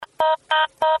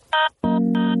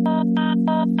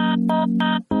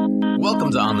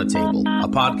Welcome to On the Table, a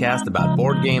podcast about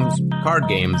board games, card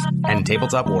games, and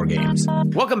tabletop war games.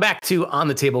 Welcome back to On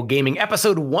the Table Gaming,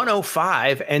 episode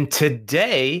 105. And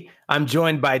today I'm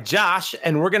joined by Josh,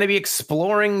 and we're going to be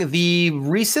exploring the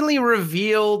recently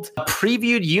revealed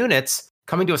previewed units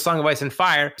coming to A Song of Ice and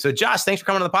Fire. So Josh, thanks for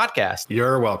coming on the podcast.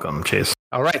 You're welcome, Chase.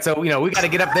 All right. So, we got to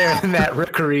get up there in that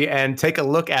rookery and take a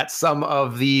look at some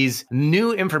of these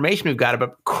new information we've got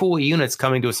about cool units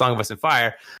coming to A Song of Ice and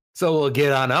Fire. So we'll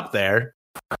get on up there.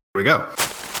 Here we go.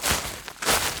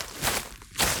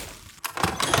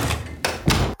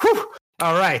 Whew.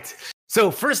 All right.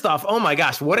 So first off, oh my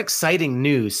gosh, what exciting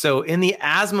news. So in the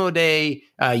Asmodee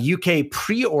UK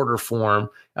pre-order form,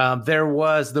 there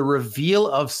was the reveal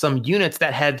of some units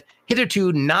that had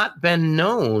hitherto not been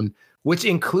known, which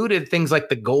included things like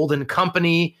the Golden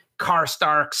Company,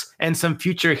 Karstarks, and some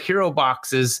future hero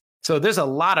boxes. So there's a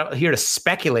lot of here to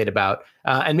speculate about.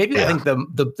 And maybe I think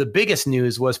the biggest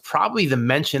news was probably the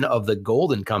mention of the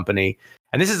Golden Company.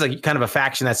 And this is a kind of a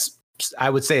faction that's,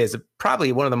 I would say, is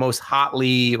probably one of the most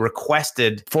hotly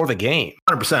requested for the game.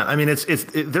 100%. I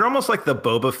mean, they're almost like the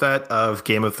Boba Fett of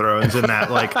Game of Thrones in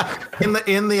that, like,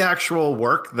 in the actual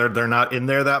work, they're not in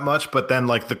there that much. But then,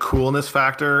 like, the coolness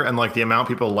factor and like the amount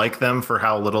people like them for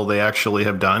how little they actually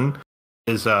have done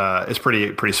is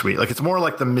pretty sweet. Like, it's more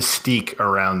like the mystique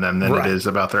around them than it is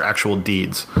about their actual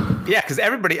deeds. Yeah, because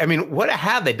everybody, I mean, what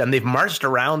have they done? They've marched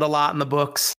around a lot in the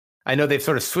books. I know they've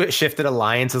sort of shifted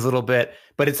alliances a little bit,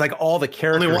 but it's like all the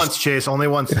characters. Only once, Chase. Only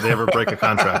once did they ever break a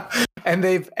contract. and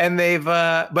they've,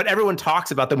 but everyone talks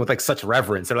about them with like such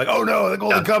reverence. They're like, "Oh no, the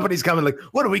Golden Company's coming! Like,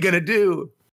 what are we gonna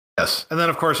do?" Yes, and then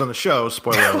of course on the show,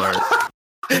 spoiler alert.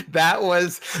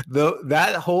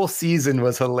 that whole season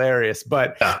was hilarious,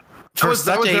 but. Yeah. That was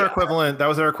their equivalent. That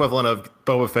was their equivalent of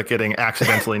Boba Fett getting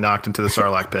accidentally knocked into the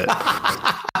Sarlacc pit.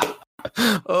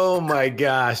 Oh my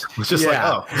gosh! It's just like,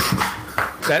 oh,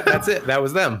 that's it. That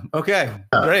was them. Okay,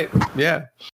 great, yeah.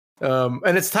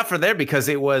 And it's tougher there because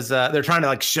it was they're trying to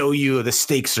like show you the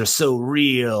stakes are so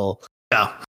real.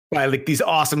 Yeah. By like these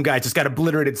awesome guys just got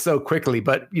obliterated so quickly.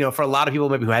 But for a lot of people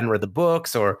maybe who hadn't read the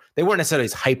books or they weren't necessarily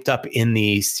as hyped up in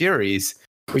the series.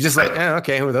 We're just like,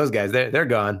 okay, who are those guys? They're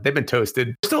gone. They've been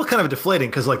toasted. Still kind of deflating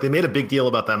because like they made a big deal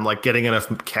about them like getting enough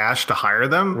cash to hire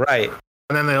them. Right.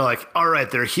 And then they're like, all right,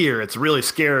 they're here. It's really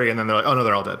scary. And then they're like, oh no,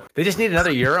 they're all dead. They just need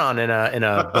another Euron in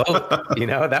a boat.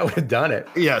 That would have done it.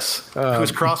 Yes.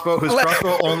 Whose crossbow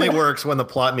only works when the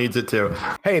plot needs it to.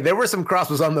 Hey, there were some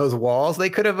crossbows on those walls. They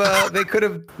could have he could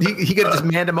have just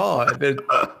manned them all. They're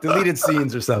deleted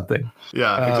scenes or something.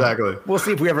 Yeah, exactly. We'll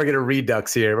see if we ever get a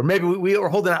Redux here, or maybe we are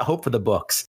holding out hope for the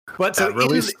books. But so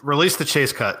release the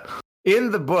chase cut.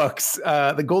 In the books,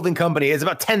 the Golden Company is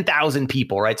about 10,000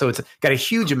 people, right? So it's got a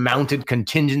huge mounted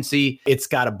contingency. It's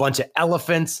got a bunch of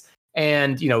elephants,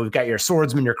 and we've got your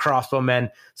swordsmen, your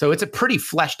crossbowmen. So it's a pretty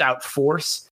fleshed out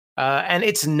force, and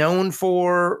it's known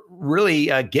for really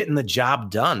getting the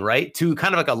job done, right? To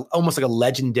kind of like almost like a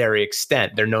legendary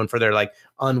extent. They're known for their like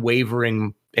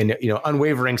unwavering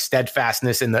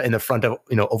steadfastness in the front of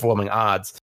overwhelming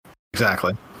odds.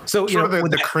 Exactly. So sort of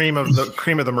the cream of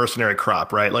the mercenary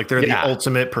crop, right? Like they're the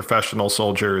ultimate professional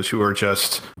soldiers who are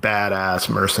just badass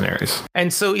mercenaries.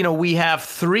 And so, we have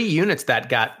 3 units that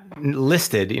got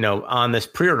listed, on this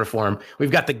pre-order form.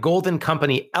 We've got the Golden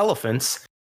Company elephants,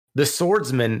 the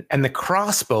swordsmen, and the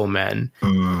crossbowmen.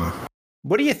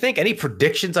 What do you think? Any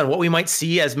predictions on what we might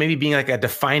see as maybe being like a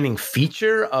defining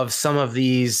feature of some of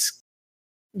these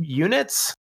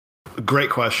units?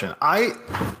 Great question. I'm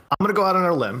going to go out on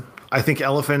a limb. I think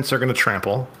elephants are going to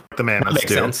trample like the mammoths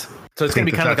makes sense. So it's going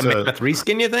to be kind of like a mammoth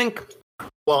reskin, you think?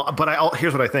 Well, but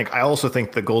here's what I think. I also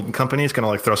think the Golden Company is going to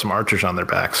like throw some archers on their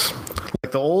backs,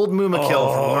 like the old Mumakil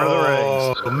from Lord of the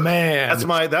Rings. Oh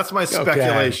man, that's my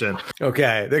speculation.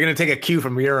 Okay, they're going to take a cue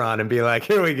from Euron and be like,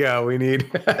 "Here we go. We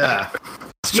need."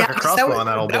 Struck a crossbow on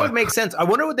that old boy. That would make sense. I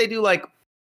wonder what they do. Like,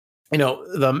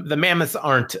 the mammoths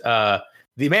aren't.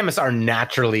 The mammoths are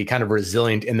naturally kind of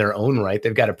resilient in their own right.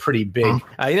 They've got a pretty big,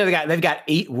 they've got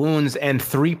 8 wounds and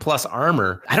 3+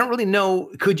 armor. I don't really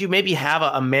know. Could you maybe have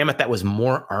a mammoth that was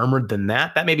more armored than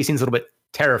that? That maybe seems a little bit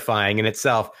terrifying in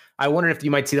itself. I wonder if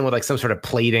you might see them with like some sort of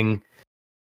plating.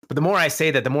 But the more I say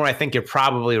that, the more I think you're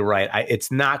probably right.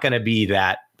 It's not going to be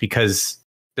that because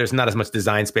there's not as much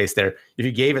design space there. If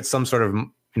you gave it some sort of,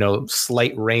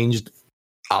 slight ranged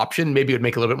option, maybe it would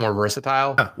make it a little bit more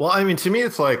versatile. Yeah. Well, I mean, to me,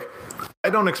 it's like I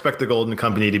don't expect the Golden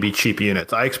Company to be cheap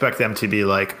units. I expect them to be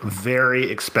like very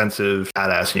expensive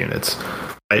badass units.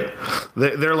 Right?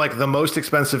 They're like the most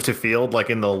expensive to field, like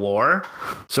in the lore.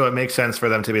 So it makes sense for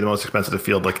them to be the most expensive to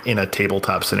field, like in a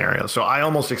tabletop scenario. So I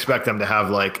almost expect them to have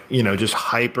like, just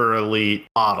hyper elite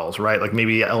models, right? Like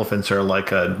maybe elephants are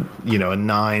like a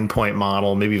 9-point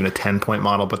model, maybe even a 10-point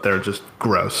model, but they're just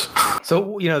gross.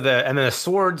 So, the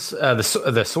swords, the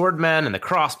swordmen and the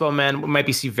crossbowmen, we might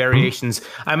see variations.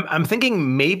 I'm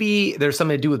thinking maybe there's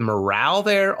something to do with morale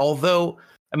there. Although,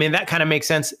 I mean, that kind of makes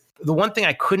sense. The one thing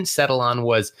I couldn't settle on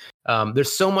was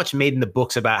there's so much made in the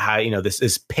books about how, this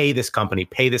is pay this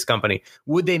company.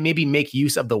 Would they maybe make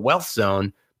use of the wealth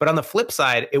zone? But on the flip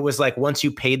side, it was like once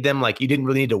you paid them, like you didn't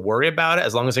really need to worry about it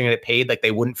as long as they're going to get paid, like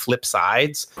they wouldn't flip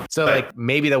sides. So like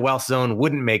maybe the wealth zone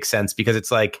wouldn't make sense because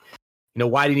it's like,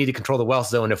 why do you need to control the wealth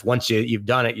zone if once you've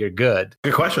done it, you're good?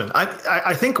 Good question.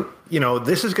 I think,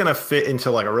 this is going to fit into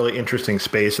like a really interesting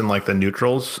space in like the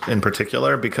neutrals in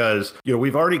particular, because,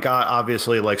 we've already got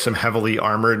obviously like some heavily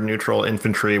armored neutral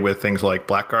infantry with things like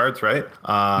blackguards, right?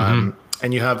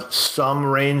 And you have some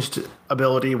ranged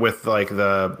ability with like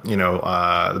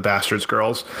the bastards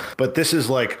girls. But this is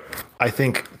like, I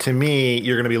think to me,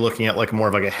 you're going to be looking at like more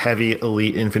of like a heavy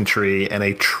elite infantry and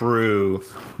a true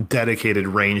dedicated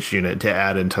ranged unit to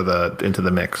add into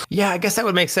the mix. Yeah, I guess that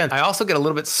would make sense. I also get a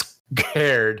little bit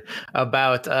scared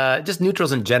about just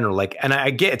neutrals in general. Like, and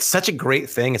I get it's such a great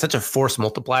thing. It's such a force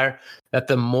multiplier that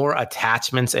the more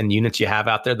attachments and units you have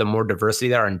out there, the more diversity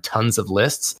there are in tons of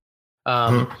lists.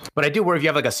 But I do worry if you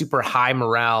have like a super high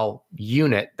morale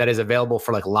unit that is available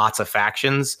for like lots of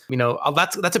factions,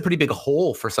 that's a pretty big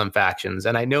hole for some factions.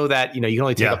 And I know that, you can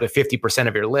only take up to 50%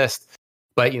 of your list,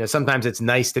 but sometimes it's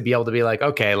nice to be able to be like,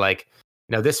 okay, like,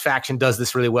 this faction does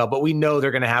this really well, but we know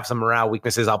they're going to have some morale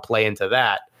weaknesses. I'll play into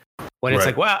that. When it's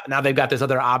like, well, now they've got this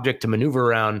other object to maneuver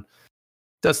around. It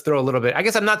does throw a little bit. I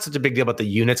guess I'm not such a big deal about the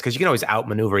units because you can always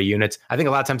outmaneuver units. I think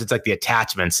a lot of times it's like the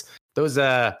attachments.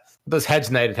 Those hedge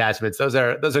knight attachments, those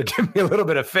are giving me a little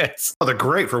bit of fits. Oh, they're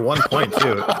great for 1 point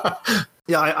too.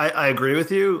 Yeah, I agree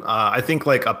with you. I think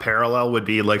like a parallel would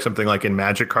be like something like in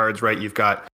Magic cards, right? You've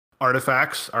got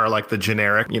artifacts are like the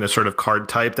generic, sort of card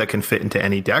type that can fit into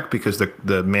any deck because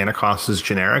the mana cost is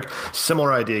generic.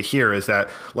 Similar idea here is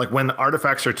that like when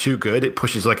artifacts are too good, it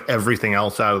pushes like everything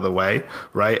else out of the way,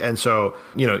 right? And so,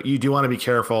 you do want to be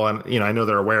careful. And, I know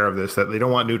they're aware of this, that they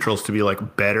don't want neutrals to be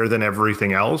like better than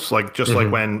everything else. Like just like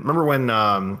remember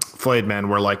when Flayed Men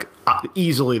were like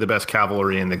easily the best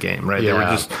cavalry in the game, right? Yeah. They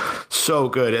were just so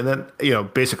good. And then,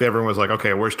 basically everyone was like,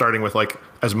 okay, we're starting with like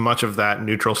as much of that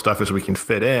neutral stuff as we can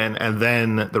fit in, and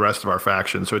then the rest of our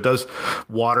faction. So it does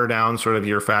water down sort of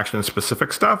your faction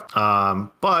specific stuff.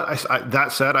 But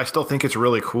that said, I still think it's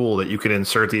really cool that you can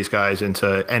insert these guys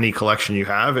into any collection you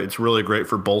have. It's really great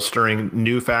for bolstering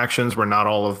new factions where not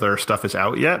all of their stuff is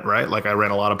out yet, right? Like I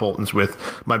ran a lot of Boltons with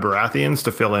my Baratheons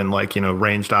to fill in like,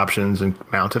 ranged options and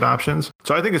mounted options.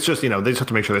 So I think it's just, they just have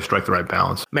to make sure they strike the right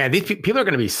balance. Man, these people are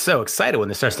going to be so excited when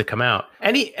this starts to come out.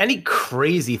 Any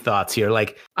crazy thoughts here?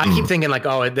 Like I keep thinking like,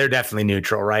 oh, they're definitely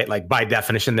neutral, right? Like by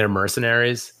definition, they're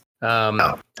mercenaries.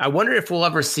 I wonder if we'll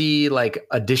ever see like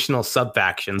additional sub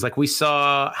factions. Like we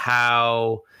saw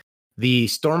how the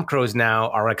Stormcrows now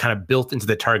are like kind of built into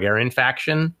the Targaryen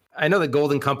faction. I know the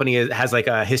Golden Company has like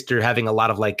a history of having a lot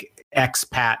of like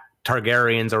expat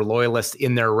Targaryens or loyalists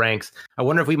in their ranks. I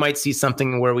wonder if we might see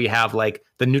something where we have like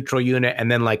the neutral unit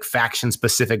and then like faction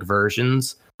specific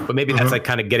versions. But maybe that's like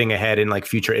kind of getting ahead in like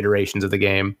future iterations of the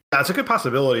game. That's a good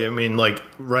possibility. I mean, like,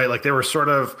 right, like there was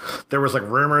like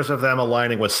rumors of them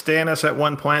aligning with Stannis at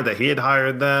one point that he had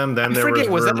hired them. Then there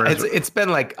was rumors. It's been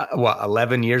like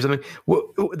 11 years. I mean,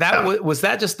 was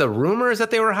that just the rumors that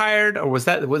they were hired, or were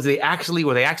they actually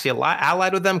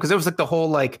allied with them? Because there was like the whole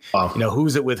like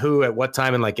who's it with who at what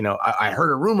time, and like I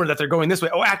heard a rumor that they're going this way.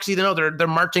 Oh, actually, no, they're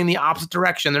marching the opposite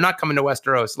direction. They're not coming to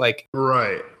Westeros. Like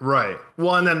right.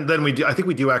 Well, and then we do. I think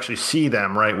we do actually see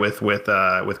them right with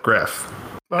Griff.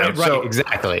 Right, so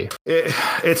exactly.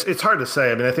 It's hard to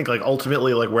say. I mean, I think like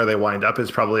ultimately like where they wind up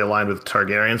is probably aligned with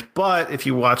Targaryens. But if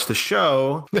you watch the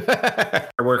show,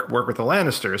 work with the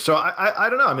Lannisters. So I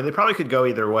don't know. I mean, they probably could go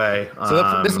either way.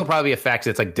 So this will probably be a faction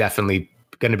that's like definitely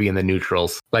going to be in the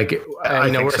neutrals. Like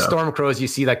where Stormcrows, you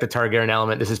see like the Targaryen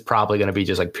element. This is probably going to be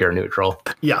just like pure neutral.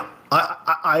 Yeah,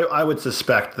 I would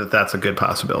suspect that that's a good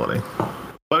possibility.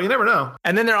 Well, you never know.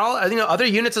 And then there are all, other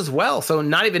units as well. So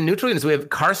not even neutral units. We have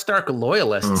Karstark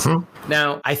loyalists.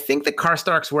 Now, I think the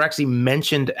Karstarks were actually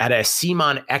mentioned at a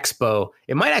CMON Expo.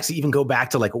 It might actually even go back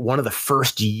to like one of the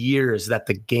first years that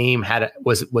the game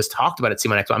was talked about at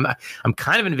CMON Expo. I'm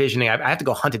kind of envisioning, I have to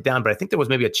go hunt it down, but I think there was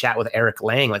maybe a chat with Eric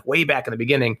Lang, like way back in the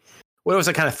beginning, what was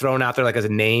kind of thrown out there like as a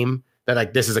name that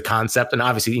like this is a concept, and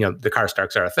obviously the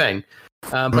Karstarks are a thing,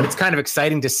 but it's kind of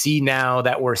exciting to see now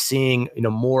that we're seeing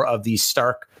more of these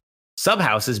Stark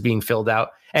subhouses being filled out,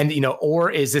 and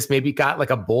or is this maybe got like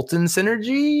a Bolton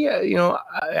synergy?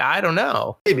 I don't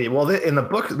know. Maybe. Well, in the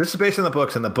book, this is based on the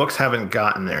books, and the books haven't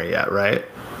gotten there yet, right?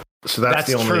 So that's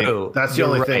the only true. That's the You're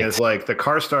only right. thing is like the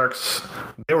Karstarks,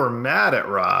 they were mad at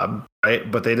Robb,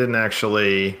 right? But they didn't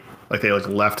actually they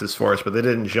left his force, but they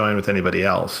didn't join with anybody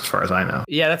else, as far as I know.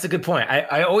 Yeah, that's a good point.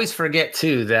 I always forget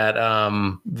too that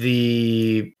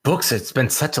the books, it's been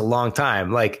such a long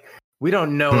time. Like we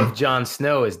don't know if Jon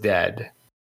Snow is dead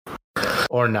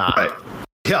or not. Right.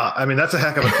 Yeah, I mean that's a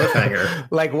heck of a cliffhanger.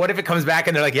 Like, what if it comes back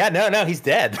and they're like, "Yeah, no, he's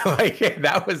dead." Like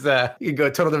that was you can go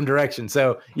a total different direction.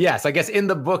 So yes, I guess in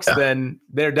the books, then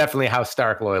they're definitely House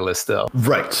Stark loyalists still.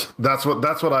 Right. That's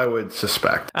what I would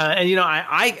suspect. And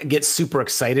I get super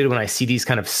excited when I see these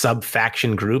kind of sub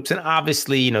faction groups, and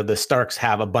obviously, the Starks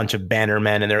have a bunch of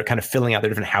bannermen, and they're kind of filling out their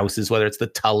different houses, whether it's the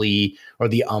Tully or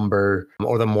the Umber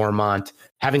or the Mormont.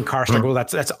 Having Karstark, well,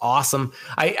 that's awesome.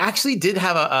 I actually did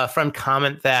have a friend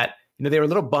comment that. They were a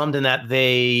little bummed in that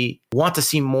they want to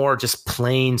see more just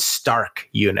plain Stark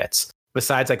units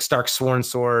besides like Stark Sworn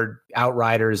Sword,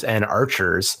 Outriders, and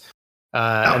Archers.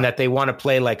 And that they want to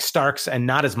play like Starks and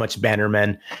not as much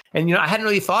Bannermen. And, I hadn't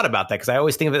really thought about that because I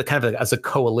always think of it kind of as a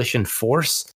coalition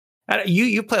force.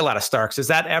 You play a lot of Starks. Does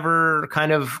that ever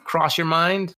kind of cross your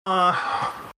mind?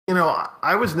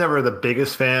 I was never the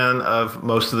biggest fan of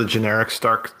most of the generic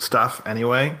Stark stuff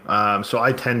anyway. So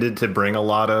I tended to bring a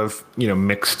lot of,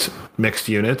 mixed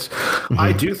units. Mm-hmm.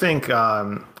 I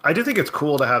do think it's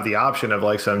cool to have the option of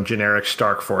like some generic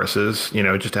Stark forces,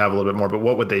 just to have a little bit more, but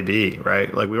what would they be,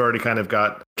 right? Like we already kind of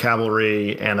got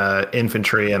cavalry and a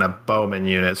infantry and a bowman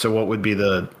unit. So what would be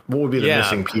the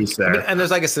missing piece there? And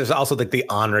there's also like the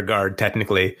honor guard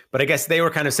technically, but I guess they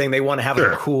were kind of saying they want to have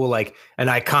like a cool, like an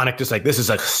iconic, just like this is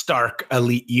a Stark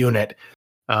elite unit.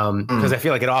 Because I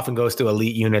feel like it often goes to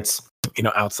elite units,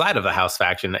 outside of the House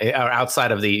faction or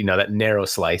outside of the, that narrow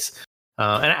slice.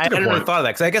 And I hadn't really thought of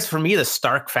that because I guess for me, the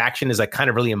Stark faction is like kind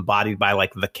of really embodied by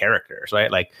like the characters, right?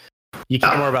 Like you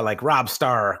care more about like Robb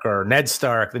Stark or Ned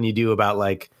Stark than you do about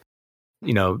like,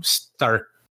 Stark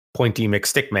Pointy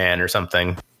McStickman or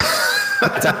something.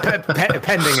 It's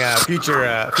pending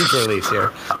future release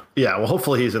here. Yeah, well,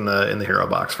 hopefully he's in the hero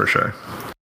box for sure.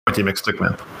 Pointy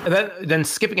McStickman. And then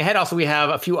skipping ahead, also we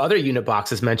have a few other unit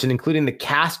boxes mentioned, including the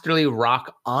Casterly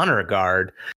Rock Honor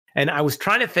Guard. And I was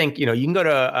trying to think, you can go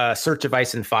to Search of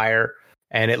Ice and Fire,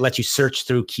 and it lets you search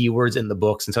through keywords in the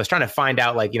books. And so I was trying to find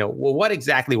out, like, what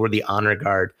exactly were the Honor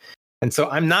Guard? And so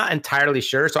I'm not entirely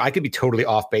sure. So I could be totally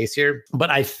off base here. But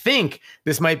I think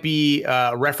this might be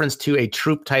a reference to a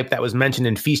troop type that was mentioned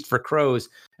in Feast for Crows.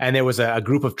 And there was a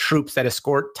group of troops that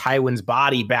escort Tywin's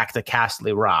body back to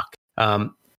Casterly Rock.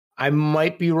 I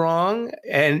might be wrong.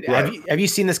 And right. have you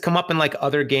seen this come up in like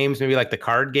other games, maybe like the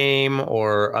card game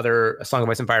or other Song of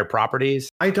Ice and Fire properties?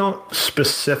 I don't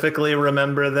specifically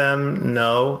remember them.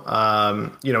 No.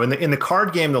 In the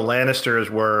card game, the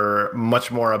Lannisters were much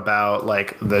more about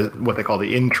like what they call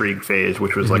the intrigue phase,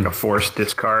 which was like a forced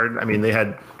discard. I mean, they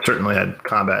certainly had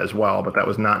combat as well, but that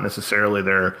was not necessarily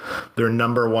their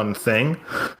number one thing.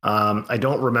 I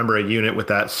don't remember a unit with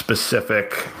that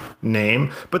specific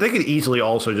name, but they could easily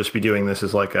also just be doing this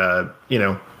as like a,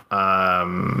 well,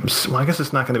 I guess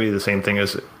it's not going to be the same thing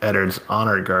as Eddard's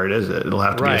Honor Guard, is it? It'll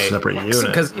have to be a separate unit.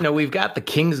 Because, we've got the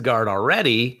King's Guard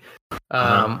already.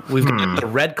 We've got the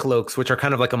Red Cloaks, which are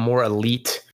kind of like a more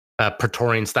elite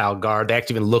Praetorian style guard. They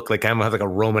actually even look like kind of have like a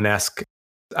Romanesque,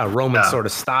 Roman sort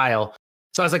of style.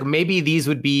 So I was like, maybe these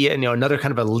would be, another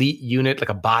kind of elite unit, like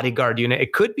a bodyguard unit.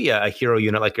 It could be a hero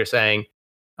unit, like you're saying.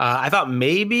 I thought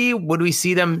maybe would we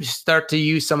see them start to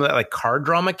use some of that like card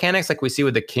draw mechanics like we see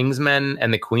with the Kingsmen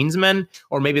and the Queensmen,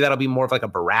 or maybe that'll be more of like a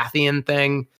Baratheon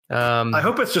thing. I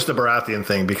hope it's just a Baratheon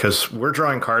thing because we're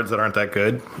drawing cards that aren't that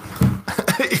good.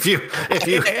 if you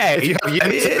have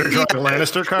units that are drawing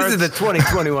Lannister cards, this is the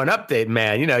 2021 update,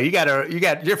 man.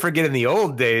 You're forgetting the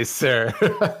old days, sir.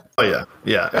 Oh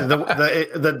yeah.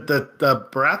 The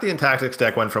Baratheon Tactics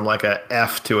deck went from like a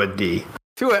F to a D.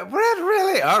 To it? What,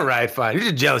 really? All right, fine. You're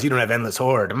just jealous you don't have Endless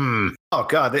Horde. Oh,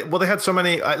 God. They had so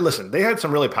many. Listen, they had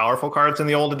some really powerful cards in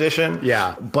the old edition.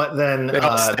 Yeah. But then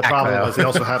the problem was they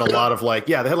also had a lot of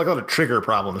they had like a lot of trigger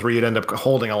problems where you'd end up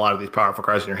holding a lot of these powerful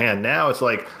cards in your hand. Now it's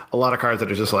like a lot of cards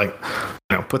that are just like,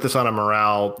 put this on a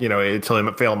morale, until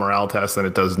you fail a morale test and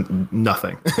it does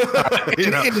nothing.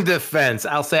 In defense,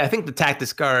 I'll say I think the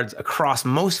tactics cards across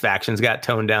most factions got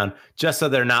toned down just so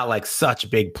they're not like such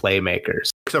big playmakers.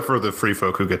 Except for the free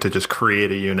folk who get to just create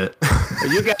a unit.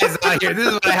 You guys out here, this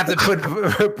is what I have to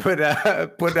put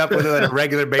up with on a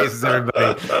regular basis,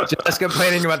 everybody. Just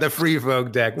complaining about the free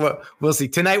folk deck. Well, we'll see.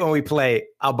 Tonight when we play,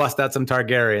 I'll bust out some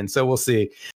Targaryen, so we'll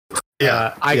see.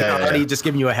 I can already just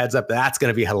giving you a heads up. That's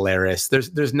going to be hilarious.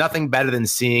 There's nothing better than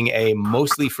seeing a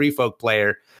mostly free folk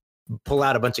player pull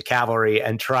out a bunch of cavalry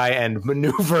and try and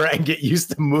maneuver and get used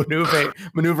to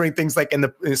maneuvering things like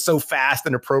so fast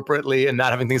and appropriately and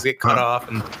not having things get cut off.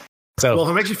 And so, well,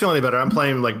 if it makes you feel any better, I'm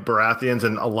playing like Baratheons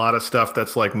and a lot of stuff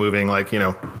that's like moving like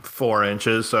 4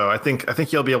 inches. So I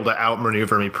think you'll be able to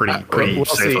outmaneuver me pretty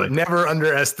safely. See. Never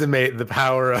underestimate the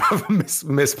power of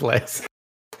misplays.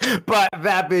 But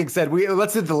that being said,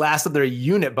 let's do the last of their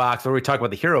unit box where we talk about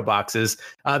the hero boxes.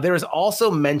 There is also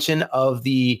mention of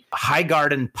the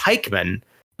Highgarden Pikemen,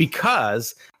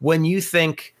 because when you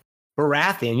think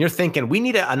Baratheon, you're thinking we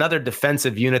need another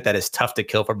defensive unit that is tough to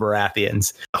kill for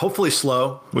Baratheons. Hopefully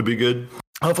slow would be good.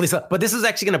 Hopefully so. But this is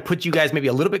actually going to put you guys maybe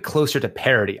a little bit closer to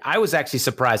parity. I was actually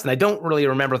surprised, and I don't really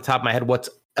remember off the top of my head what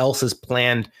else is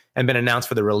planned and been announced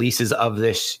for the releases of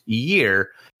this year.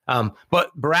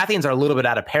 But Baratheons are a little bit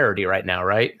out of parity right now,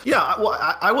 right? Yeah, well,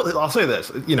 I'll say this.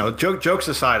 Jokes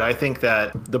aside, I think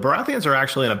that the Baratheons are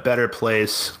actually in a better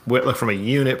place from a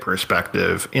unit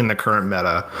perspective in the current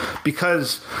meta,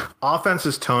 because offense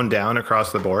is toned down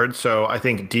across the board. So I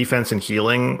think defense and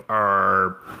healing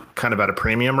are kind of at a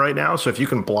premium right now. So if you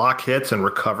can block hits and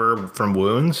recover from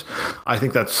wounds, I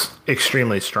think that's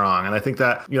extremely strong. And I think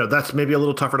that, that's maybe a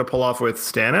little tougher to pull off with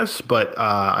Stannis, but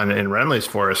in Renly's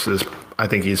force I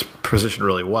think he's positioned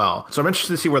really well. So I'm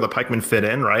interested to see where the pikemen fit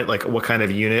in, right? Like what kind of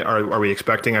unit are we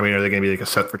expecting? I mean, are they going to be like a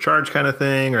set for charge kind of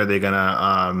thing? Are they going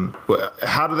to,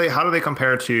 how do they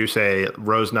compare to, say,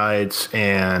 Rose Knights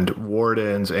and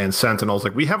Wardens and Sentinels?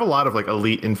 Like we have a lot of like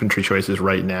elite infantry choices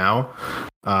right now.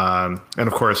 And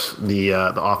of course the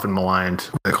often maligned,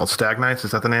 they're called Stag Knights.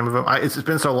 Is that the name of them? It's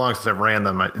been so long since I've ran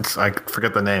them. I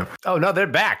forget the name. Oh no, they're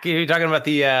back. You're talking about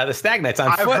the Stag Knights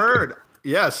on foot. I've heard.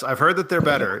 Yes, I've heard that they're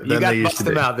better than they used to be.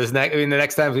 You got to bust them out. The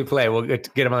next time we play, we'll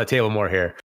get them on the table more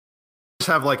here. Just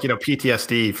have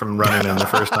PTSD from running them the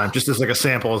first time, just as like a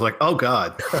sample. I was like, oh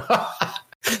god.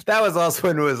 That was also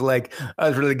when it was like I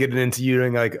was really getting into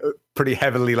doing like pretty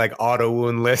heavily like auto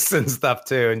wound lists and stuff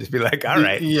too, and just be like, all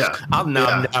right, I'll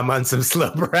nom on some slow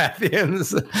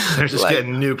Baratheons. They're just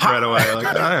getting nuked right away. Like,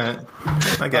 all right,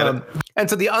 I get it. And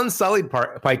so the Unsullied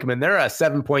Pikemen, they're a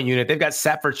 7-point unit. They've got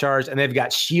set for charge and they've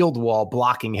got shield wall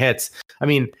blocking hits. I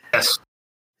mean, yes.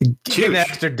 Getting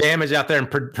extra damage out there and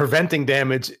preventing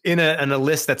damage in a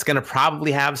list that's going to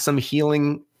probably have some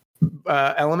healing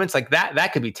elements like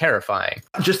that could be terrifying.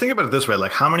 Just think about it this way: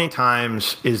 like, how many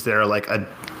times is there like a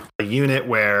unit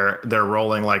where they're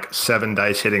rolling like 7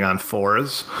 dice hitting on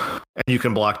 4s and you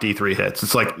can block D3 hits?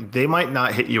 It's like they might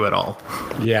not hit you at all.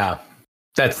 Yeah,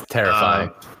 that's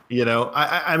terrifying.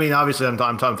 I mean, obviously, I'm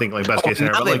thinking like best case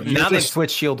scenario. But now they've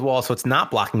switched shield wall, so it's not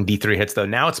blocking D3 hits though.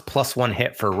 Now it's +1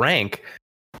 hit for rank.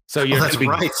 So you're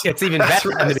right. It's even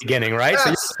better in the beginning, right?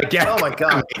 Yes. So oh my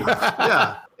god!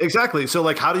 Yeah, exactly. So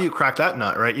like, how do you crack that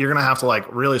nut? Right, you're gonna have to like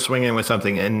really swing in with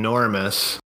something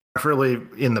enormous, preferably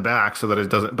in the back, so that it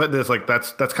doesn't. But there's like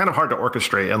that's kind of hard to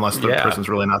orchestrate unless the person's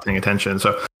really not paying attention.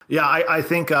 So yeah, I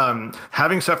think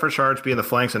having set for charge be in the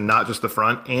flanks and not just the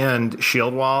front, and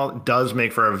shield wall does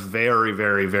make for a very,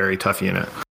 very, very tough unit.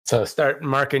 So start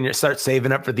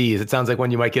saving up for these. It sounds like one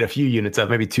you might get a few units of,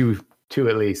 maybe two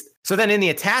at least. So then in the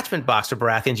attachment box for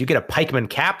Baratheons, you get a pikeman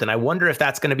captain. I wonder if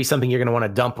that's going to be something you're going to want to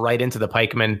dump right into the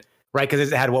pikeman, right?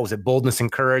 Because it had, what was it, boldness and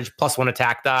courage, +1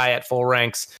 attack die at full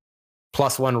ranks,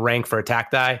 +1 rank for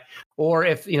attack die. Or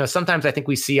if, sometimes I think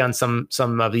we see on some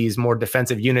of these more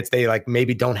defensive units, they like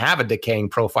maybe don't have a decaying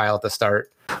profile at the start.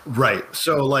 Right.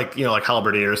 So like, like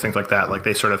halberdiers, things like that, like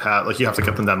they sort of have, like you have to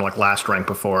get them down to like last rank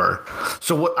before.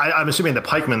 So what I'm assuming the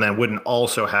pikemen then wouldn't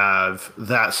also have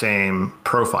that same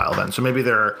profile then. So maybe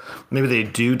they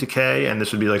do decay and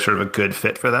this would be like sort of a good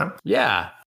fit for them. Yeah.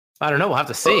 I don't know. We'll have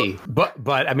to see. But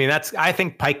I mean, I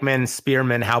think pikemen,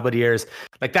 spearmen, halberdiers,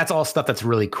 like that's all stuff that's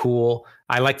really cool.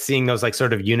 I like seeing those like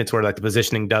sort of units where like the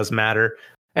positioning does matter.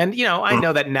 And, I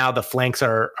know that now the flanks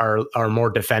are more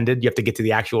defended. You have to get to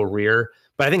the actual rear.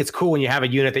 But I think it's cool when you have a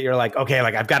unit that you're like, okay,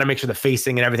 like I've got to make sure the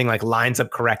facing and everything like lines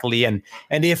up correctly. And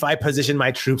if I position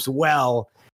my troops well,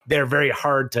 they're very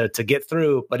hard to get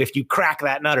through. But if you crack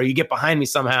that nut or you get behind me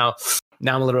somehow,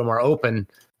 now I'm a little bit more open.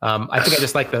 I think I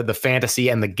just like the fantasy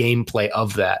and the gameplay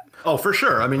of that. Oh, for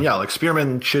sure. I mean, yeah, like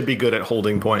spearmen should be good at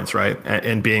holding points, right?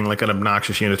 And being like an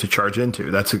obnoxious unit to charge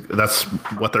into. That's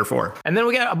what they're for. And then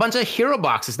we got a bunch of hero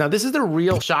boxes. Now, this is the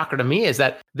real shocker to me, is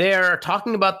that they're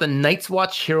talking about the Night's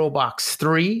Watch Hero Box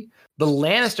 3, the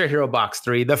Lannister Hero Box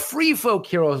 3, the Free Folk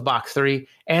Heroes Box 3,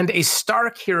 and a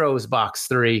Stark Heroes Box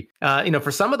 3.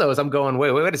 For some of those, I'm going,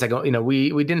 wait a second.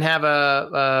 We didn't have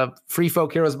a Free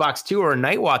Folk Heroes Box 2 or a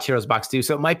Night Watch Heroes Box 2,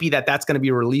 so it might be that's going to be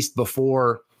released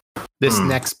before this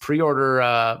next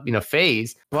pre-order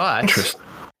phase. But interesting.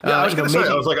 Yeah, I was going to say,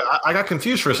 I was like, I got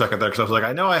confused for a second there because I was like,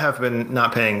 I know I have been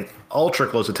not paying ultra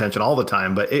close attention all the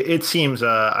time, but it seems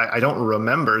I don't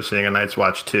remember seeing a Night's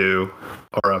Watch 2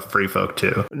 or a Free Folk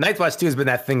 2. Night's Watch 2 has been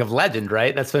that thing of legend,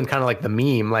 right? That's been kind of like the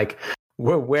meme. Like,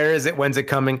 where is it? When's it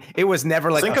coming? It was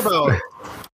never like... Think about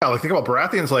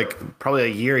Baratheon's like probably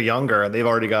a year younger, and they've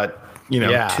already got... 2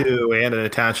 and an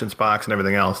attachments box and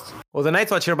everything else. Well, the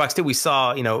Night's Watch Hero Box 2, we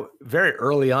saw, very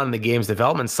early on in the game's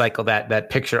development cycle,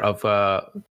 that picture of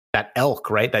that elk,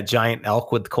 right? That giant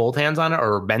elk with cold hands on it,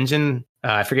 or Benjen.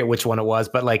 I forget which one it was,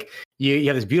 but like you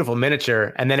have this beautiful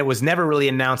miniature, and then it was never really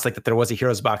announced like that there was a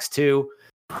Heroes Box 2.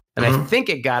 And I think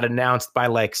it got announced by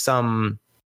like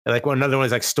another one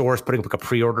is like stores putting up like a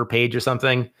pre-order page or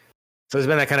something. So there's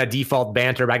been that kind of default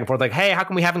banter back and forth, like, hey, how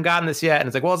come we haven't gotten this yet? And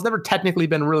it's like, well, it's never technically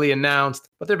been really announced,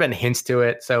 but there have been hints to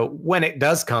it. So when it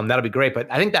does come, that'll be great. But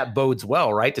I think that bodes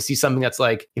well, right? To see something that's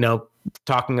like,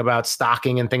 talking about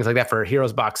stocking and things like that for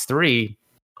Heroes Box 3.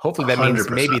 Hopefully that means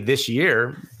 100%. maybe this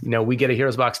year, we get a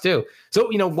Heroes Box 2. So,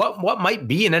 what might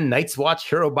be in a Night's Watch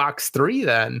Hero Box 3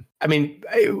 then? I mean,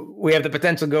 we have the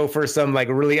potential to go for some like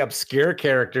really obscure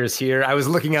characters here. I was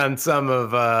looking on some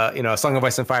of, A Song of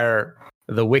Ice and Fire,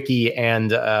 the wiki,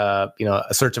 and A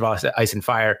Search of Ice and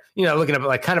Fire, looking at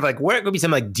like kind of like where it could be some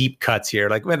like deep cuts here,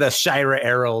 like with the Shira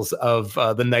Errol's of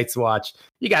the Night's Watch.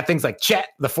 You got things like Chet,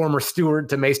 the former steward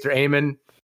to Maester Aemon,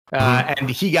 and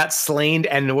he got slain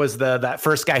and was that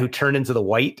first guy who turned into the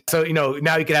white. So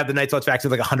now you could have the Night's Watch faction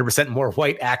with like 100% more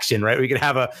white action, right? We could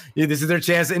have this is their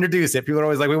chance to introduce it. People are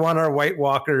always like, we want our White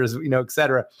Walkers,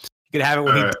 etc. You could have it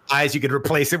when he dies. You could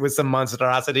replace it with some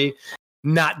monstrosity.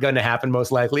 Not going to happen,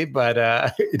 most likely, but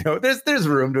there's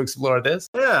room to explore this.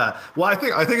 Yeah, well, I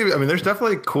think there's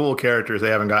definitely cool characters they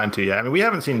haven't gotten to yet. I mean, we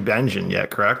haven't seen Benjen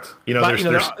yet, correct?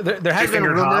 There has been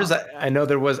rumors. I know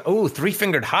there was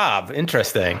Three-Fingered Hob.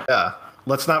 Interesting. Yeah.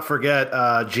 Let's not forget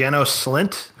Janos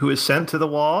Slint, who is sent to the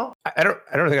wall. I don't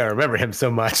think I remember him so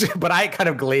much, but I kind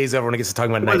of glaze over when it gets to talking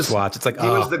about Night's Watch. It's like he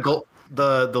was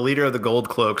the leader of the Gold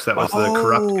Cloaks. That was the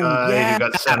corrupt guy who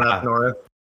got sent up north.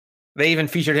 They even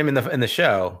featured him in the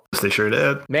show. Yes, they sure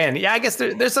did. Man, yeah, I guess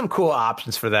there's some cool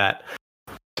options for that.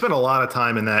 Spent a lot of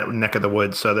time in that neck of the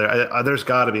woods, so there's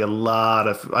got to be a lot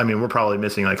of. I mean, we're probably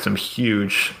missing like some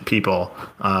huge people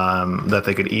that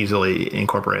they could easily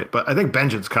incorporate. But I think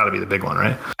Benjen's got to be the big one,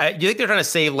 right? Do you think they're trying to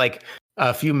save like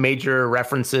a few major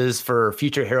references for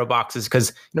future hero boxes?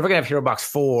 Because we're gonna have Hero Box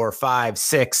 4, 5,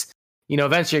 6.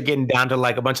 Eventually you're getting down to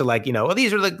like a bunch of like,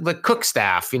 these are the cook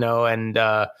staff, and,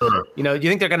 do you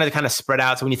think they're going to kind of spread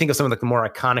out? So when you think of some of the more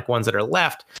iconic ones that are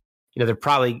left, they're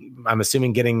probably, I'm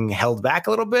assuming, getting held back a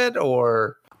little bit,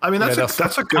 or... I mean, that's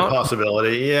a good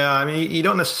possibility. Yeah, I mean, you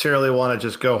don't necessarily want to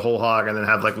just go whole hog and then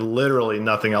have like literally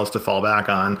nothing else to fall back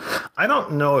on. I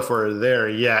don't know if we're there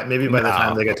yet. Maybe by the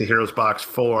time they get to Heroes Box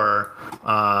 4,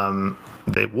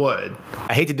 they would.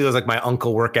 I hate to do those like my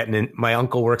uncle works at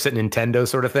Nintendo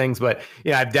sort of things, but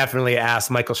yeah, I've definitely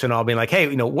asked Michael Chanel, being like,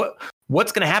 hey,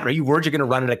 what's going to happen? Are you worried you're going to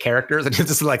run into characters? And it's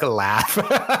just like a laugh.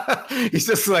 He's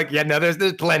just like, yeah, no,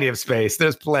 there's plenty of space.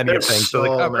 There's plenty of things.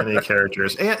 So many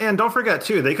characters. And don't forget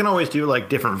too, they can always do like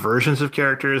different versions of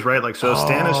characters, right? Like, so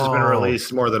Stannis has been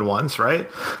released more than once, right?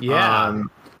 Yeah.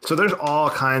 So there's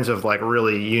all kinds of like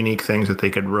really unique things that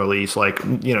they could release. Like,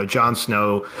 Jon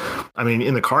Snow, I mean,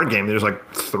 in the card game, there's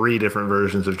like 3 different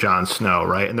versions of Jon Snow,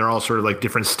 right? And they're all sort of like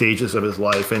different stages of his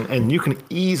life. And you can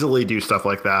easily do stuff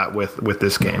like that with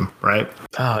this game, right?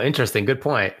 Oh, interesting. Good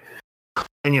point.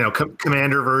 And,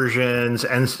 commander versions,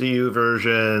 NCU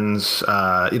versions,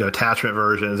 attachment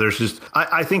versions. There's just,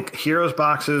 I think Heroes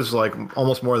boxes, like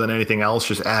almost more than anything else,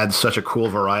 just adds such a cool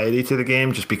variety to the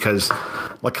game, just because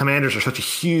like commanders are such a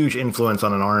huge influence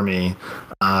on an army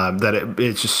that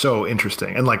it's just so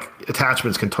interesting. And like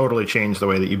attachments can totally change the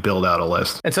way that you build out a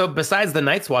list. And so besides the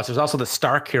Night's Watch, there's also the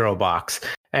Stark Hero box.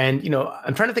 And,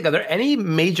 I'm trying to think, are there any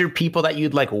major people that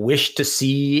you'd like wish to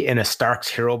see in a Stark's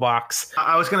Hero Box?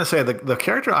 I was going to say the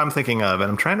character I'm thinking of, and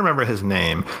I'm trying to remember his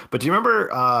name, but do you remember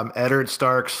Eddard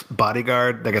Stark's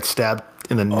bodyguard that got stabbed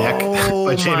in the neck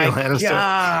by Jaime Lannister?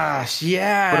 Gosh,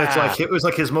 yeah. But it was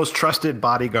like his most trusted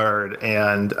bodyguard,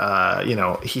 and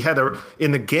he had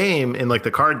in the game, in like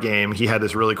the card game, he had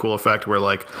this really cool effect where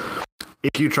like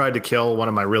if you tried to kill one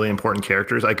of my really important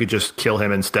characters, I could just kill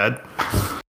him instead.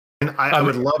 And I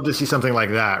would love to see something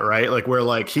like that, right? Like where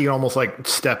like he almost like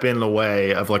step in the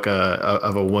way of like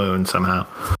a wound somehow.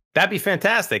 That'd be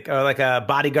fantastic. Or like a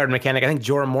bodyguard mechanic. I think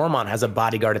Jorah Mormont has a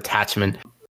bodyguard attachment.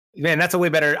 Man, that's a way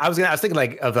better. I was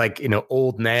thinking of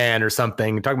Old Nan or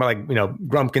something. Talking about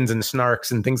Grumpkins and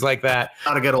Snarks and things like that.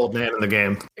 How to get Old Nan in the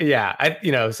game? Yeah,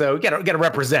 so got to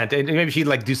represent, and maybe she'd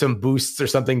like do some boosts or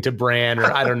something to Bran,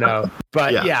 or I don't know.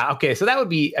 But yeah, okay. So that would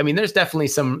be. I mean, there's definitely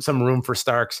some room for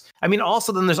Starks. I mean,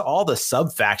 also then there's all the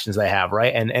sub factions they have,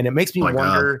 right? And it makes me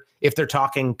wonder if they're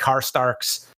talking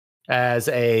Karstarks as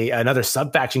another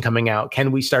sub faction coming out.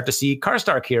 Can we start to see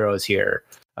Karstark heroes here?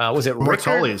 Was it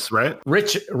Mortulli's, right?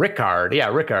 Rickard. Yeah,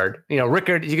 Rickard.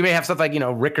 Rickard, you may have stuff like,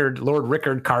 Rickard, Lord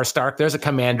Rickard Karstark. There's a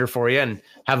commander for you, and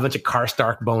have a bunch of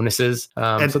Karstark bonuses.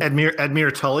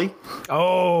 Admir Tully.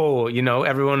 Oh,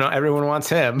 everyone wants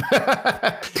him,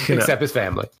 except his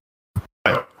family.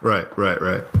 Right.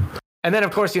 And then,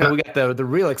 of course, we got the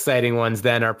real exciting ones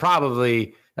then are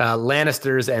probably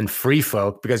Lannisters and Free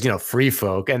Folk, because, Free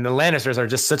Folk. And the Lannisters are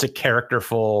just such a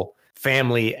characterful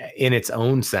family in its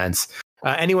own sense.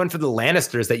 Anyone for the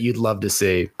Lannisters that you'd love to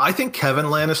see? I think Kevin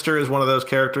Lannister is one of those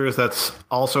characters that's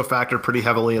also factored pretty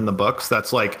heavily in the books.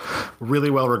 That's like really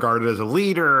well regarded as a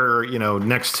leader,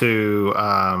 next to,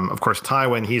 of course,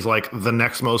 Tywin. He's like the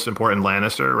next most important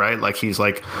Lannister, right? Like he's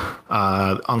like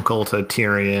uncle to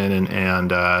Tyrion and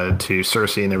to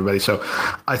Cersei and everybody. So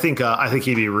I think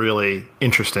he'd be really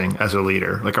interesting as a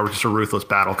leader, like just a ruthless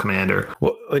battle commander.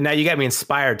 Well, now you got me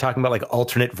inspired talking about like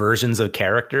alternate versions of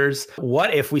characters.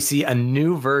 What if we see a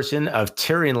new version of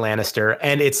Tyrion Lannister,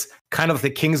 and it's kind of the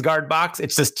Kingsguard box?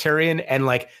 It's just Tyrion and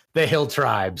like the Hill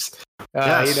tribes,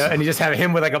 yes. And you just have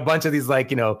him with like a bunch of these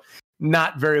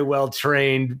not very well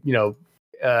trained,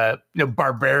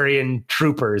 barbarian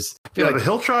troopers. The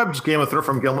Hill tribes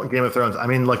from Game of Thrones. I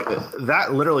mean, like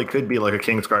that literally could be like a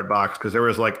Kingsguard box, because there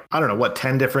was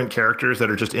 10 different characters that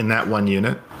are just in that one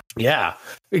unit. Yeah,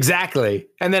 exactly.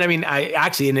 And then, I mean, I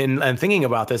actually, and thinking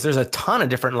about this, there's a ton of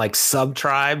different like sub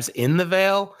tribes in the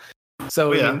Vale.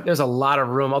 So I mean, there's a lot of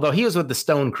room, although he was with the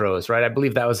Stone Crows, right? I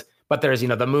believe that was, but there's,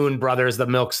 the Moon Brothers, the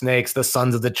Milk Snakes, the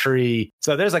Sons of the Tree.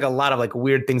 So there's like a lot of like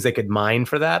weird things they could mine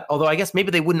for that. Although I guess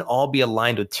maybe they wouldn't all be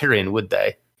aligned with Tyrion, would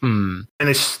they? And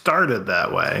they started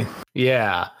that way.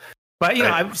 Yeah. But,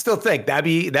 I still think that'd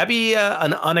be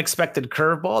an unexpected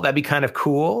curveball. That'd be kind of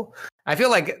cool. I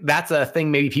feel like that's a thing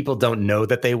maybe people don't know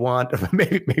that they want.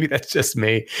 maybe that's just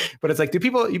me. But it's like, do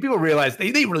people realize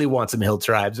they really want some Hill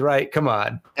tribes, right? Come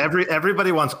on.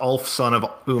 Everybody wants Ulf, son of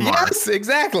Umar. Yes,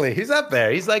 exactly. He's up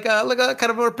there. He's like a kind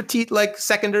of more petite, like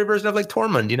secondary version of like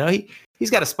Tormund. He's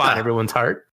got a spot in everyone's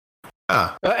heart.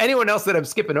 Anyone else that I'm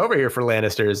skipping over here for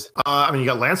Lannisters? I mean, you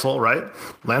got Lancel, right?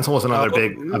 Lancel was another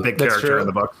big character in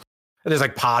the book. There's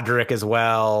like Podrick as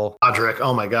well. Podrick,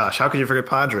 oh my gosh, how could you forget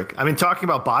Podrick? I mean, talking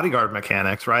about bodyguard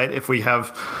mechanics, right? If we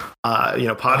have,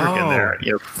 Podrick in there,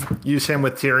 use him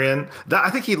with Tyrion.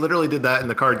 I think he literally did that in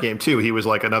the card game too. He was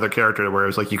like another character where it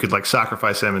was like you could like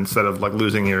sacrifice him instead of like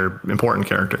losing your important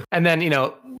character. And then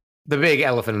the big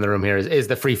elephant in the room here is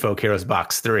the Free Folk Heroes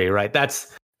Box 3, right?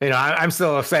 That's. I'm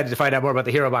still excited to find out more about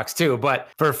the Hero Box 2, but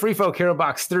for Free Folk Hero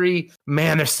Box 3,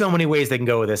 man, there's so many ways they can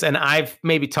go with this. And I've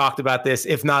maybe talked about this,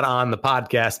 if not on the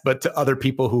podcast, but to other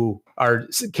people who are,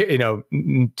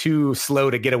 too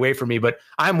slow to get away from me. But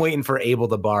I'm waiting for Abel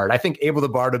the Bard. I think Abel the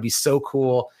Bard would be so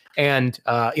cool. And,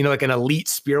 like an elite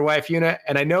Spearwife unit.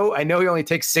 And I know he only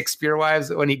takes 6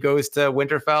 Spearwives when he goes to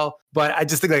Winterfell, but I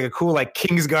just think like a cool, like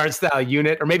Kingsguard style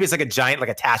unit, or maybe it's like a giant, like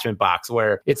attachment box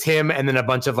where it's him and then a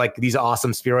bunch of like these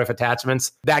awesome Spearwife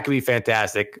attachments. That could be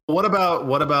fantastic. What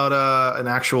about an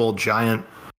actual giant?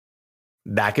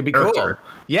 That could be cool.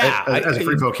 Yeah. As a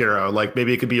Free Folk hero, like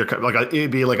maybe it could be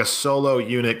it'd be like a solo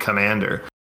unit commander.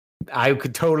 I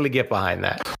could totally get behind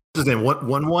that. What's his name?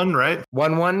 1-1, right?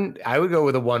 1-1. I would go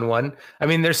with a 1-1. I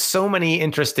mean, there's so many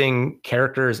interesting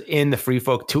characters in the Free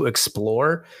Folk to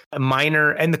explore. And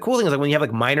the cool thing is like when you have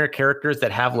like minor characters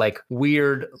that have like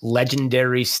weird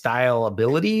legendary style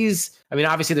abilities. I mean,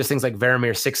 obviously there's things like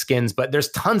Varamir Six Skins, but there's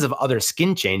tons of other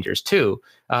skin changers too.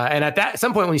 And at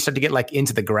some point when you start to get like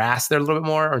into the grass there a little bit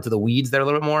more, or into the weeds there a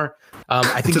little bit more,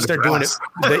 I think you start doing it.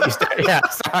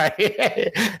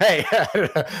 Hey,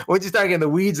 once you start getting the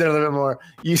weeds there a little bit more,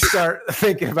 you start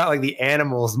thinking about like the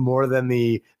animals more than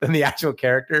the actual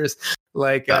characters.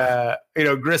 Like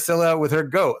Grisilla with her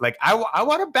goat. Like I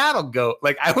want a battle goat.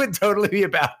 Like I would totally be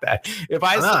about that. If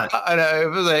I saw if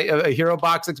it was a Hero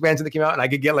Box expansion that came out and I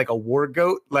could get like a war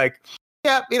goat, like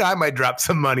I might drop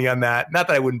some money on that. Not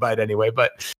that I wouldn't buy it anyway,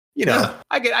 but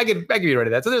I could be ready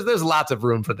to that. So there's lots of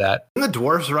room for that. Didn't the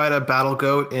dwarves ride a battle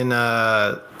goat in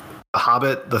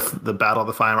Hobbit, the Battle of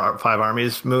the Five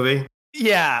Armies movie?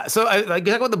 Yeah, so I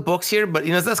talk about the books here, but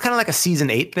that's kind of like a season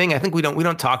 8 thing. I think we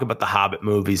don't talk about the Hobbit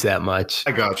movies that much.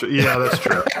 I got you. Yeah, that's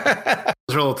true.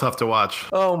 It's a little tough to watch.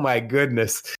 Oh my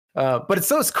goodness. But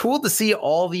it's cool to see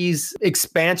all these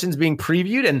expansions being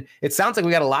previewed, and it sounds like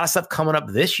we got a lot of stuff coming up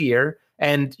this year.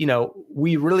 And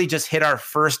we really just hit our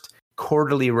first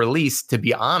quarterly release, to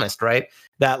be honest, right?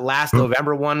 That last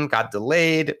November one got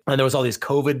delayed, and there was all these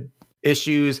COVID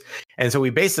issues, and so we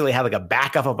basically had like a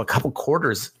backup of a couple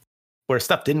quarters where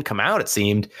stuff didn't come out, it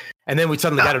seemed. And then we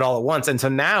suddenly got it all at once. And so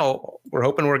now we're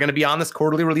hoping we're going to be on this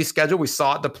quarterly release schedule. We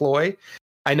saw it deploy.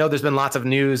 I know there's been lots of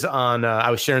news on,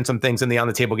 I was sharing some things in the On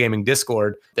the Table Gaming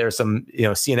Discord. There's some,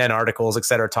 CNN articles, et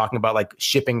cetera, talking about like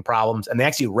shipping problems. And they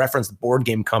actually referenced board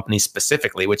game companies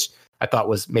specifically, which I thought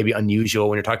was maybe unusual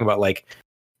when you're talking about like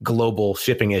global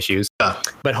shipping issues.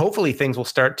 But hopefully things will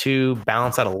start to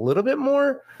balance out a little bit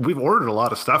more. We've ordered a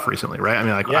lot of stuff recently, right? I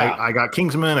mean, I got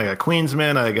Kingsman, I got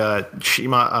Queensman, I got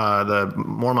the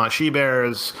Mormont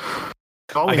She-Bears.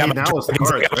 All we need now is the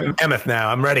cards, right? Mammoth now.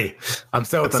 I'm ready. I'm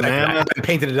so excited. I haven't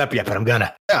painted it up yet, but I'm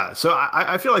gonna. Yeah, so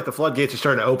I feel like the floodgates are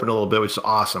starting to open a little bit, which is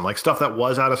awesome. Like stuff that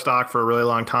was out of stock for a really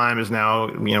long time is now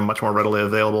much more readily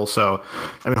available. So,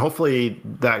 I mean, hopefully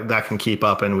that can keep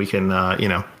up, and we can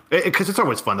because it's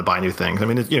always fun to buy new things. I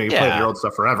mean, you play your old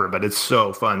stuff forever, but it's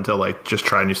so fun to like just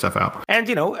try new stuff out. And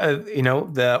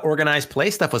the organized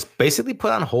play stuff was basically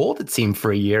put on hold, it seemed,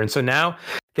 for a year, and so now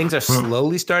things are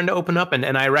slowly starting to open up, and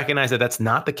I recognize that that's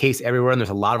not the case everywhere, and there's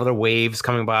a lot of other waves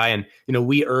coming by, and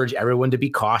we urge everyone to be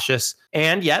cautious.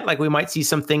 And yet, like, we might see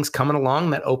some things coming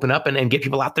along that open up and get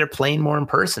people out there playing more in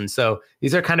person. So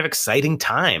these are kind of exciting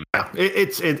times. Yeah,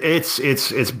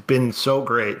 it's been so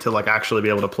great to like actually be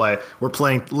able to play. We're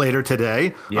playing later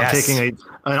today. Yes. I'm taking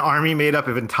an army made up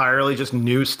of entirely just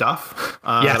new stuff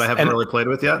that I haven't really played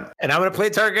with yet. And I'm going to play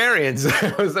Targaryens.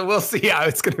 So we'll see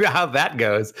how that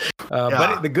goes.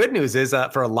 But the good news is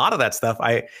for a lot of that stuff,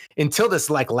 until this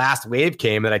like last wave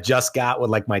came that I just got with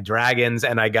like my dragons,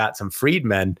 and I got some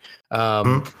freedmen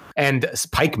and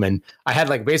pikemen, I had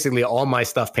like basically all my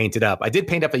stuff painted up. I did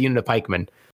paint up a unit of pikemen,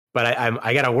 but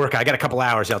I got to work. I got a couple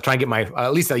hours. I'll try and get my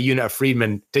at least a unit of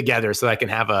freedmen together so I can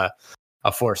have a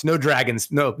force. No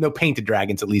dragons, no painted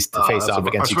dragons, at least to face off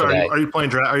against you today. Are you playing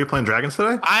dragons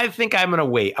today? I think I'm gonna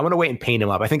wait. I'm gonna wait and paint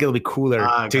them up. I think it'll be cooler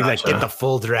to like get the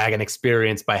full dragon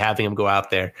experience by having them go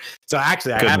out there. So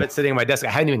actually, I have it sitting on my desk.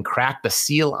 I hadn't even cracked the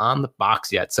seal on the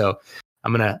box yet. So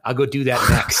I'll go do that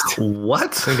next.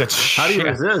 What? How do you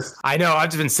resist? I know. I've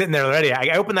just been sitting there already.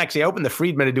 I opened the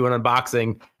Freedmen to do an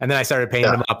unboxing, and then I started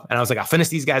painting them up. And I was like, I'll finish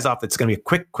these guys off. It's gonna be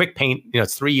a quick paint.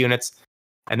 It's 3 units.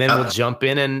 And then we'll jump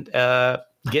in and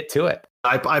get to it.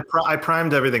 I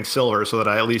primed everything silver so that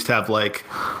I at least have like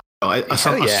a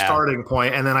starting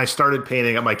point, and then I started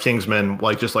painting up my Kingsmen,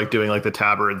 like just like doing like the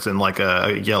tabards and like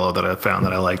a yellow that I found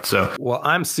that I liked. So, well,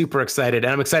 I'm super excited,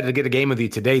 and I'm excited to get a game with you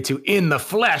today too, in the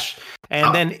flesh.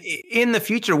 And then in the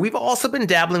future, we've also been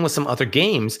dabbling with some other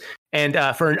games. And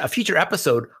for a future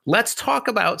episode, let's talk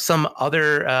about some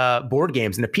other board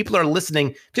games. And if people are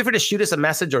listening, feel free to shoot us a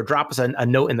message or drop us a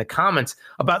note in the comments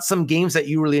about some games that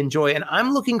you really enjoy. And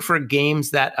I'm looking for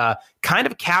games that kind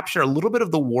of capture a little bit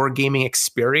of the wargaming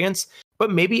experience,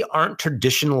 but maybe aren't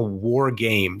traditional war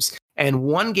games. And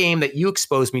one game that you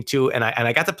exposed me to, and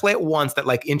I got to play it once, that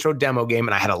like intro demo game,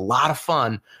 and I had a lot of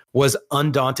fun, was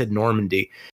Undaunted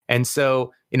Normandy. And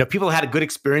so, people had good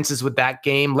experiences with that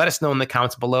game. Let us know in the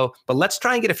comments below. But let's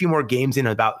try and get a few more games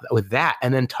in with that,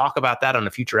 and then talk about that on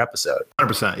a future episode.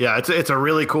 100%. Yeah, it's a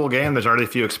really cool game. There's already a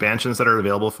few expansions that are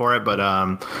available for it, but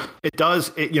it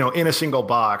does, in a single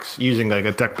box, using like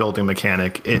a deck building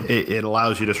mechanic, it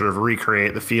allows you to sort of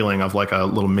recreate the feeling of like a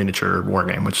little miniature war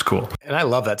game, which is cool. And I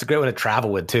love that. It's a great one to travel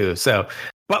with too. So.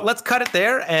 But let's cut it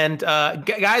there. And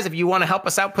guys, if you want to help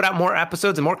us out, put out more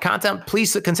episodes and more content,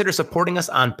 please consider supporting us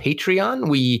on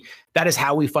Patreon. That is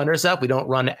how we fund ourselves. We don't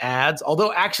run ads.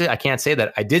 Although, actually, I can't say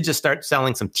that. I did just start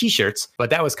selling some T-shirts, but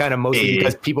that was kind of mostly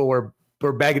because people were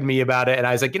begging me about it. And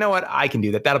I was like, you know what? I can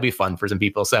do that. That'll be fun for some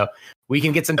people. So we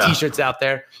can get some T-shirts out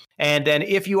there. And then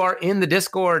if you are in the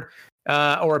Discord,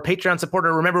 or a Patreon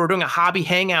supporter, remember we're doing a hobby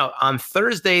hangout on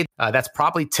Thursday. That's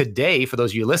probably today for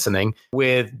those of you listening,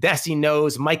 with Desi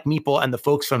Knows, Mike Meeple, and the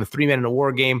folks from the 3 Men in a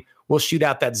War Game. We'll shoot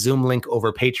out that Zoom link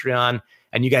over Patreon,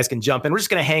 and you guys can jump in. We're just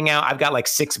going to hang out. I've got like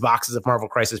 6 boxes of Marvel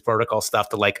Crisis Protocol stuff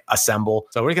to like assemble.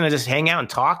 So we're going to just hang out and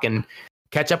talk and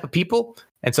catch up with people.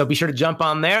 And so be sure to jump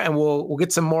on there, and we'll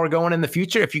get some more going in the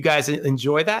future if you guys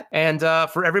enjoy that. And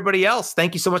for everybody else,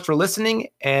 thank you so much for listening.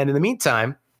 And in the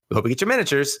meantime, we hope you get your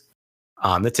miniatures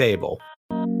on the table.